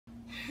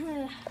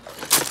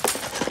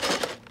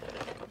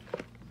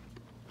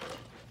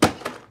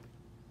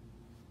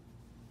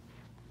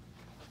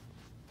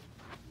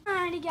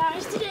Alrighty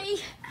guys, today,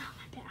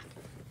 my back.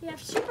 We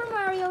have Super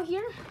Mario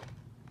here.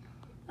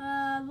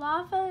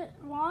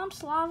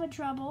 Throwmps Lava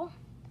Trouble.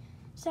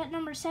 Set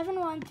number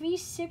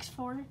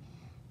 71364.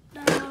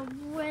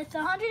 With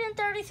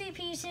 133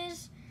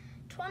 pieces.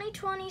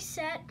 2020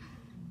 set.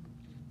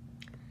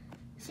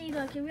 See,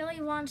 look, it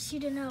really wants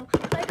you to know.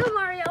 Lego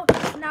Mario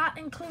is not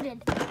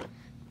included.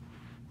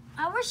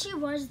 I wish he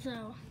was,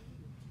 though.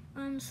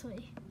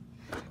 Honestly.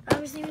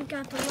 Obviously, we've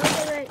got the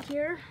logo right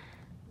here.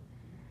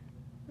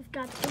 We've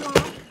got the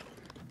mom.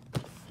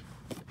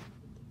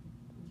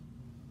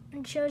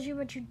 It shows you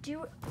what you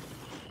do.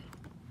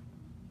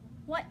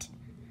 What?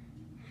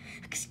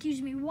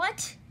 Excuse me,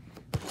 what?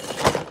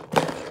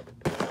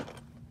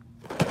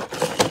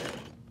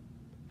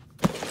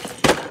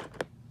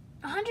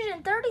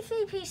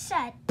 $133-piece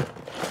set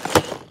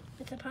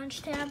with a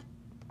punch tab.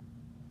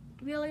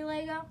 Really,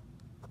 Lego?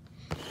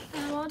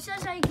 Well, it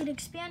says how you can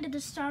expand to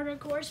the starter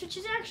course, which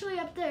is actually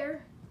up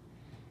there.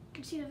 You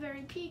can see the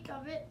very peak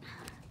of it.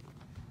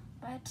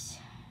 But,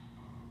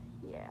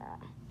 yeah.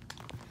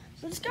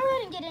 So let's go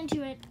ahead and get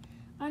into it.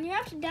 You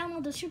have to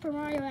download the Super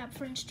Mario app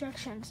for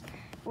instructions,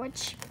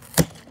 which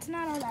it's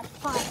not all that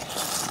fun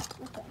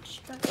with the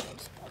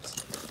instructions.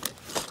 But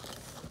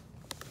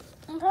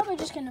I'm probably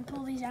just going to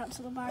pull these out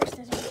so the box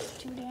doesn't get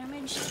too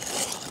damaged.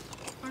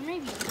 Or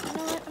maybe, you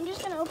know what, I'm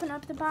just going to open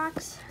up the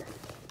box.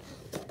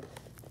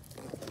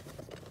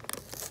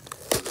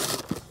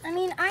 I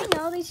mean, I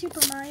know these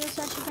Super Mario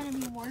sets are going to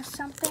be worth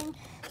something,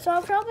 so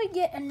I'll probably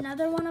get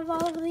another one of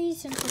all of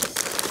these since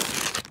it's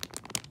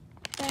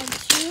bag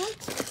 2,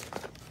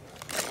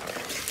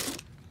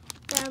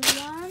 bag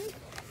 1,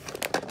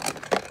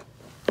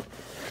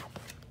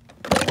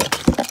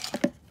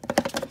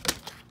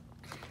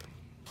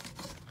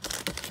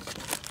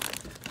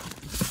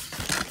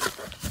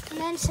 and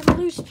then some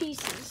loose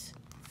pieces.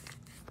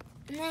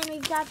 And then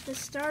we've got the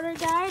starter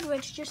guide,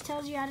 which just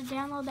tells you how to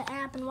download the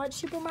app and what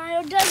Super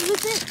Mario does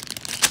with it.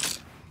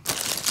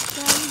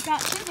 So we've got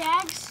 2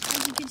 bags.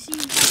 As you can see,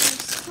 we've got the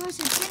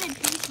exclusive tinted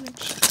piece,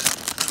 which is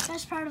the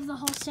best part of the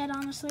whole set,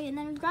 honestly. And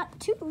then we've got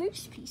 2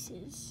 loose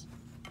pieces.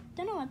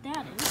 Don't know what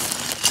that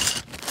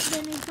is.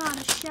 Then we've got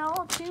a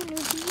shell, 2 new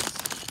piece.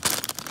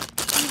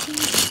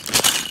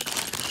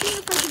 See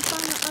if I can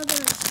find the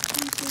other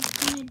exclusive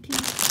tinted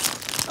piece.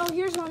 Oh,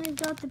 here's one. We've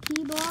got the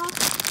P block.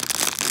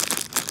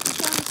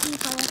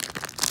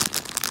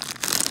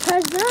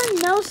 Because there are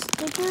no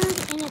stickers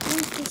in at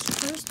least this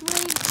first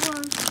wave for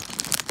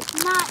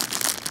not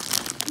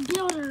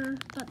builder,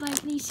 but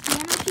like these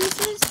scanner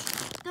pieces.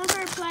 Those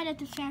are applied at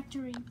the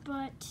factory,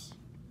 but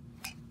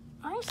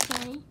I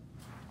say,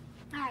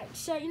 alright,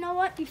 so you know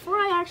what? Before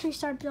I actually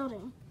start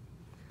building,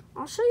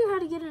 I'll show you how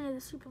to get into the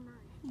Super Mario.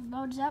 It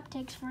loads up,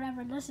 takes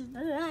forever. This is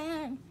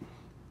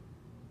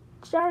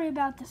sorry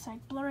about this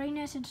like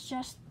blurriness, it's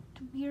just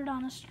weird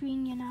on the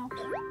screen, you know.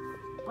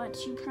 But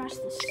you press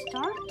the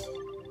start.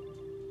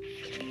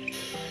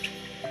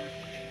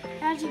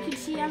 As you can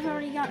see, I've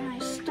already got my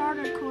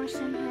starter course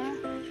in here.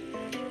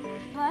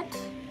 But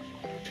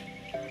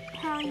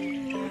how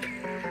you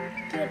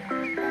get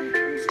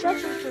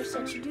instructions for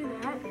such, you do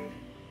that.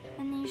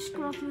 And then you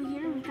scroll through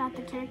here, we've got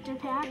the character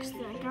packs,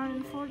 the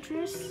Garden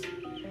Fortress,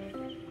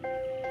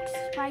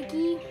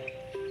 Spiky,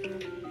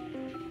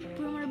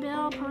 Boomer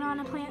Bill,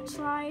 Piranha Plant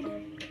Slide,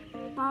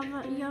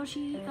 Lava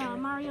Yoshi,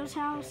 Mario's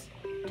House,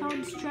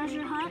 Toad's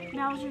Treasure Hunt,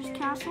 Bowser's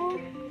Castle,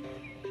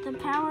 the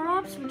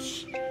power-ups,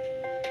 which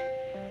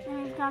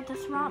then we've got the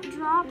Thromp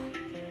Drop,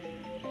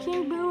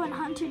 King Boo and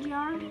Hunted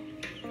Yard.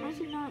 Why is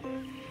it not?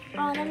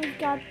 Oh, then we've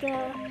got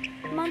the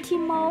Munty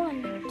Mole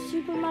and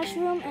Super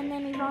Mushroom, and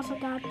then we've also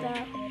got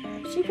the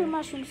Super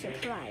Mushroom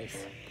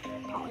Surprise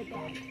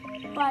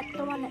polybag. But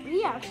the one that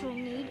we actually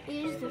need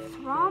is the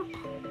Thromps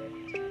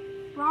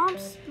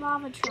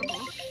Lava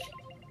Trouble.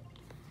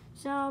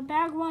 So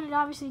bag 1, it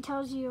obviously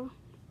tells you,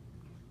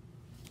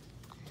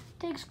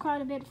 takes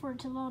quite a bit for it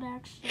to load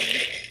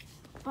actually.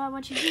 But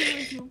what you do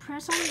is you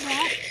press on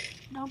that,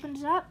 it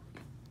opens up,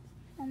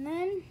 and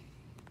then,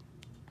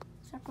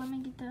 let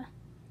me get the,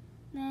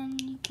 then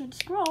you could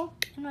scroll,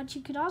 and what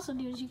you could also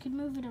do is you could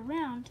move it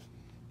around.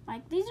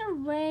 Like, these are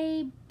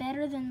way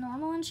better than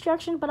normal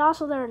instructions, but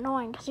also they're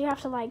annoying because you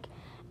have to like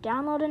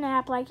download an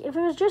app. Like, if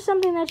it was just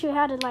something that you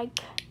had to like,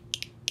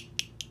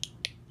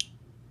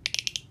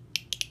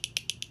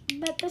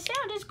 but the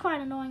sound is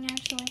quite annoying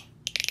actually.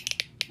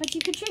 But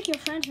you could trick your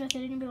friends with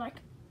it and be like,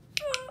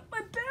 oh,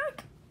 my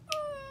back.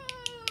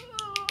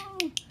 Oh.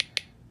 You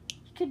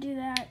could do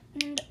that.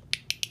 And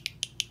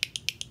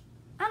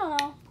I don't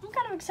know. I'm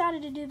kind of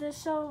excited to do this,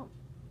 so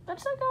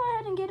let's go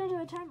ahead and get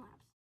into a time lapse.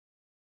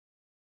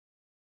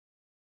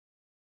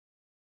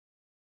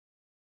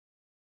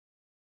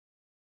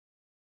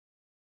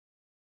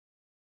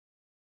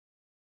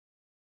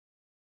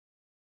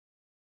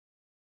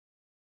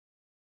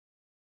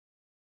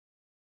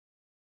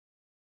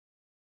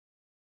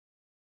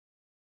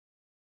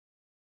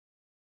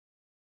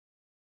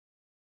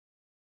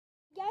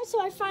 Alright, so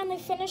I finally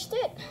finished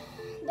it.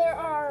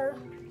 I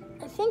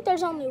think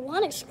there's only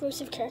one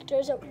exclusive character.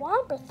 Is it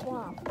Womp or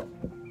Thromp?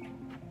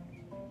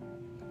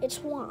 It's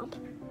Womp.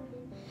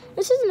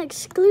 This is an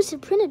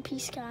exclusive printed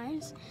piece,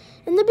 guys.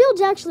 And the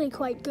build's actually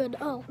quite good.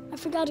 Oh, I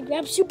forgot to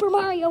grab Super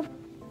Mario.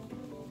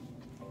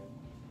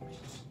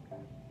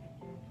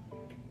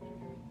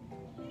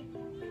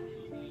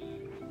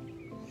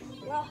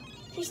 Well,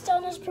 he's still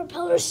in his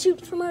propeller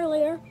suit from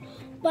earlier.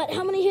 But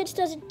how many hits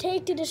does it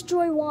take to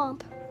destroy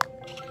Womp?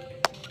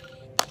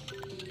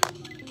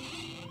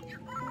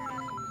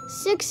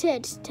 6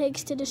 hits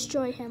takes to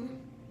destroy him.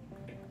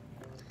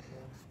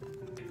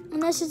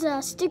 And this is a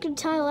sticker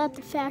tile at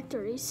the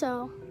factory,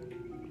 so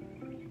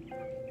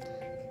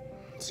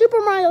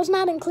Super Mario's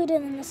not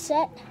included in the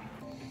set.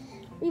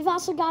 We've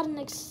also got and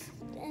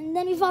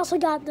then we've also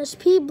got this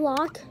P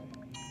block.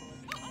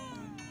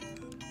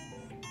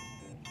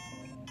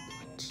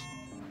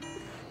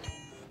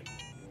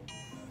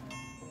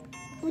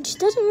 Which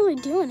doesn't really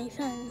do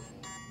anything.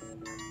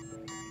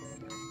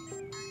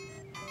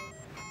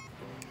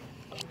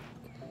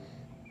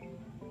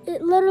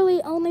 It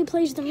literally only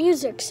plays the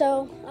music,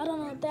 so I don't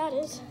know what that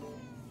is.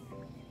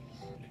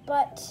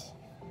 But,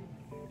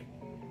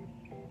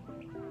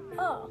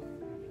 oh,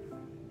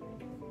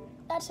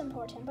 that's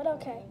important, but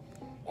okay.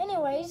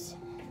 Anyways,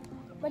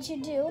 what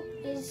you do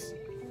is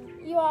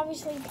you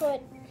obviously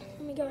let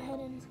me go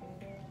ahead and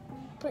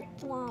put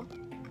Thwomp.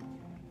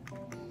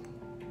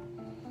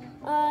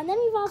 And then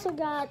we've also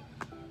got,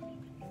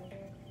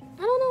 I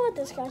don't know what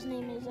this guy's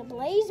name is, a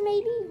Blaze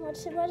maybe? What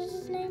is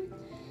his name?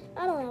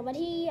 I don't know, but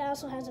he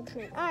also has a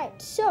print.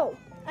 Alright, so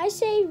I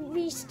say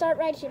we start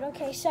right here.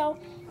 Okay, so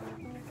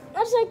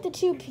that's like the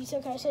 2-piece.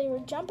 Okay, so you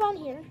would jump on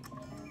here.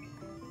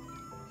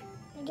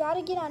 You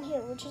gotta get on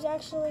here, which is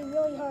actually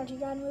really hard. You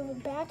gotta move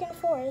it back and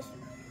forth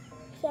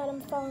without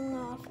him falling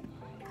off.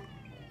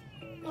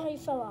 Oh, he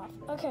fell off.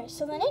 Okay,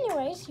 so then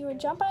anyways, you would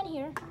jump on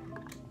here,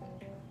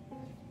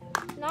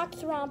 knock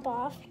Thromp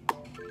off.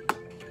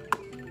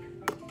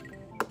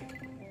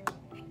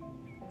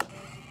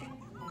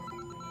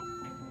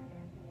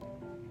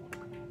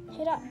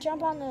 Hit up,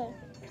 jump on the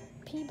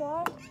P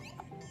block,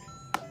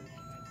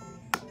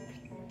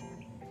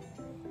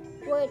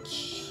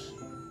 which,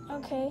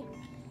 okay,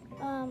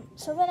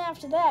 so then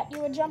after that, you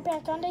would jump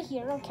back onto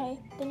here, okay,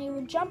 then you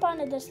would jump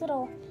onto this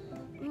little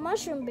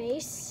mushroom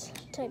base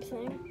type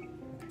thing.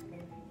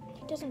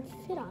 It doesn't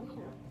fit on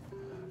here.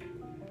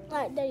 All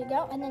right, there you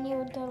go, and then you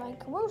would go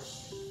like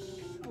whoosh,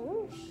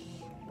 whoosh,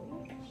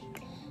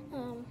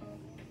 whoosh.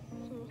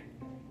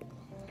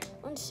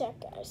 One sec,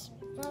 guys.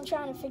 I'm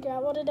trying to figure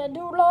out what did I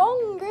do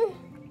wrong.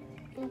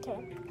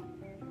 Okay.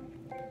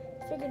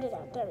 Figured it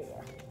out. There we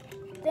go.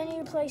 Then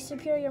you place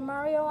Superior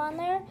Mario on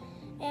there,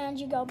 and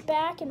you go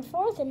back and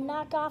forth and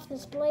knock off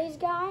this Blaze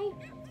guy,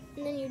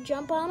 and then you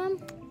jump on him.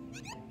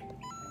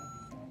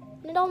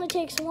 And it only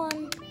takes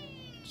one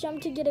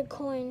jump to get a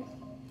coin.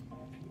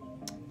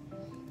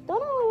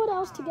 Don't know what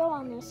else to go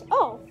on this.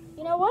 Oh,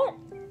 you know what?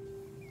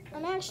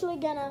 I'm actually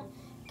gonna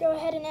go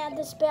ahead and add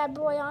this bad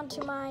boy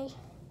onto my...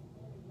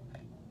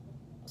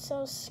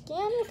 So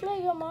scan with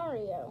Lego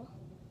Mario.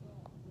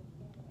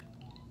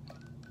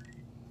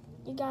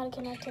 You gotta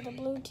connect to the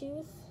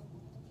Bluetooth.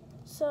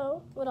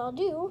 So what I'll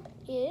do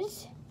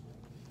is,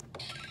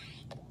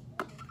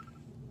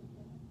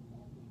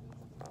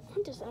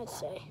 what does that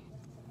say?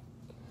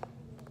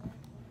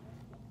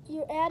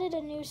 You added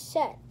a new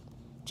set.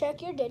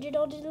 Check your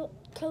digital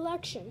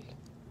collection.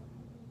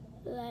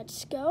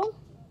 Let's go.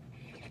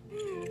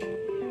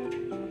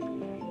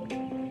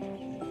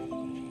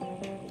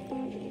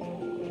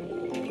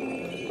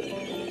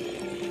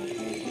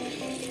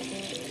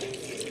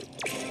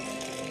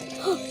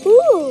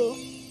 Ooh.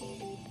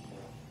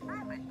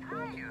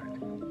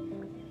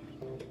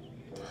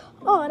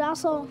 Oh, it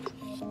also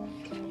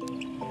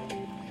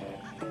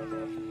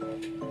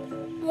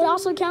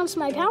counts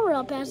my power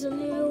up as a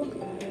new.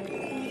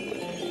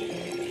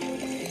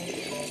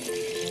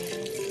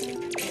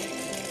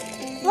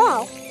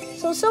 Wow.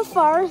 So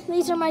far,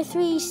 these are my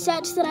 3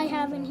 sets that I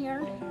have in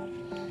here.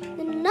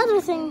 And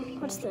another thing,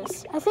 what's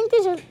this? I think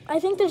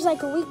there's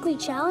like a weekly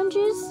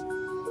challenges.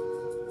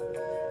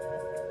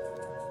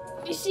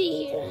 Let me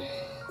see here.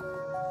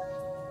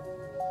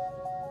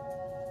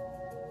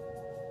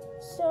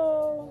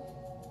 So,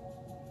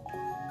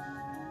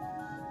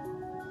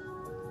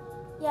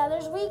 yeah,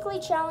 there's weekly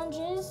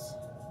challenges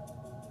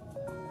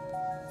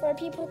where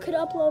people could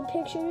upload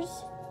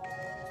pictures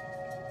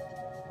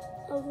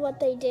of what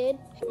they did.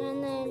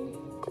 And then,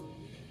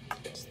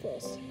 what's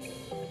this?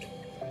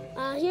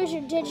 Here's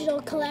your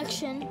digital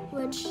collection,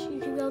 which you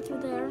can go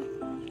through there.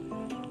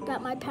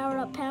 Got my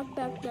power-up pack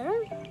back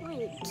there.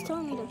 Wait, it's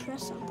telling me to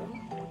press something.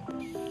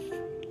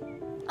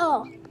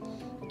 Oh,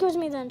 it gives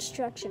me the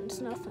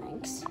instructions. No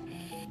thanks.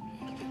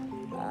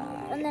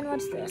 And then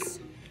what's this?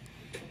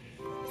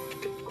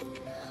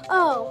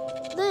 Oh,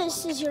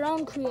 this is your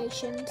own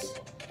creations.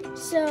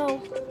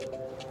 So,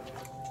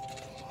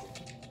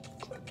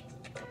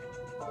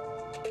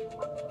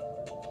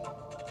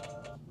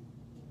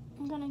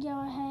 I'm gonna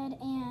go ahead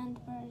and,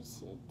 where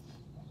is it?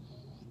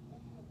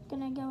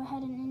 gonna go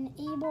ahead and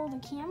enable the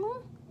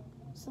camera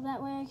so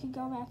that way I could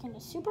go back into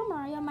Super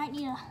Mario. Might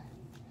need a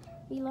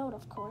reload,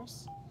 of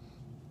course.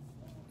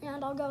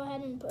 And I'll go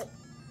ahead and put,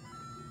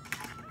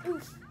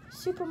 oof,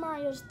 Super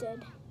Mario's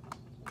dead.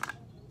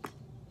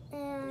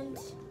 And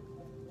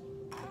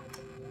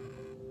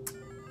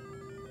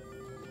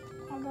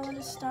I'll go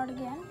into start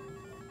again.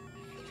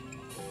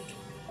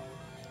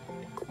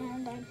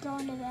 And I go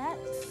into that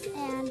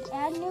and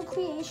add new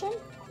creation.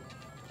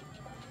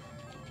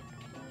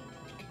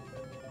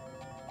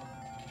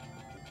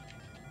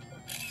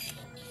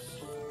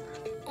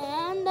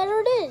 And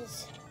there it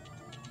is.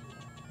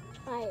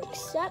 I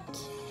accept.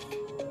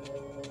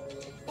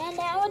 And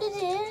now it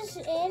is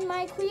in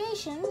my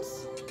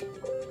creations,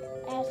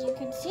 as you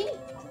can see.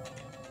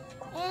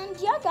 And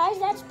yeah, guys,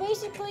 that's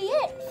basically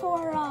it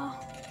for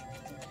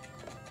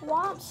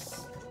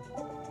Womps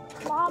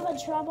Lava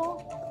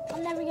Trouble.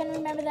 I'm never gonna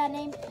remember that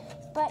name,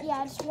 but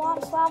yeah, it's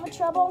Womps Lava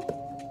Trouble.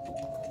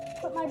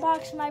 Put my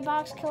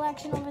box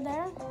collection over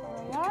there.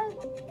 There we are.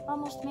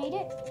 Almost made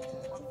it.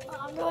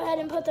 I'll go ahead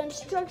and put the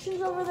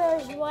instructions over there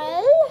as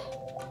well.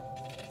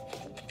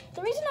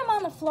 The reason I'm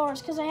on the floor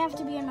is because I have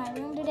to be in my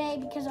room today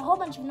because a whole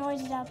bunch of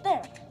noise is out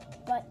there.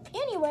 But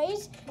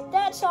anyways,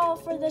 that's all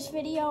for this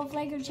video of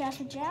Lego Chats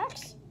with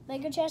Jax.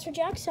 Lego Chats with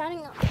Jax signing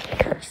off.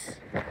 Peace.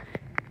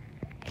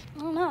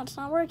 Oh no, it's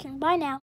not working. Bye now.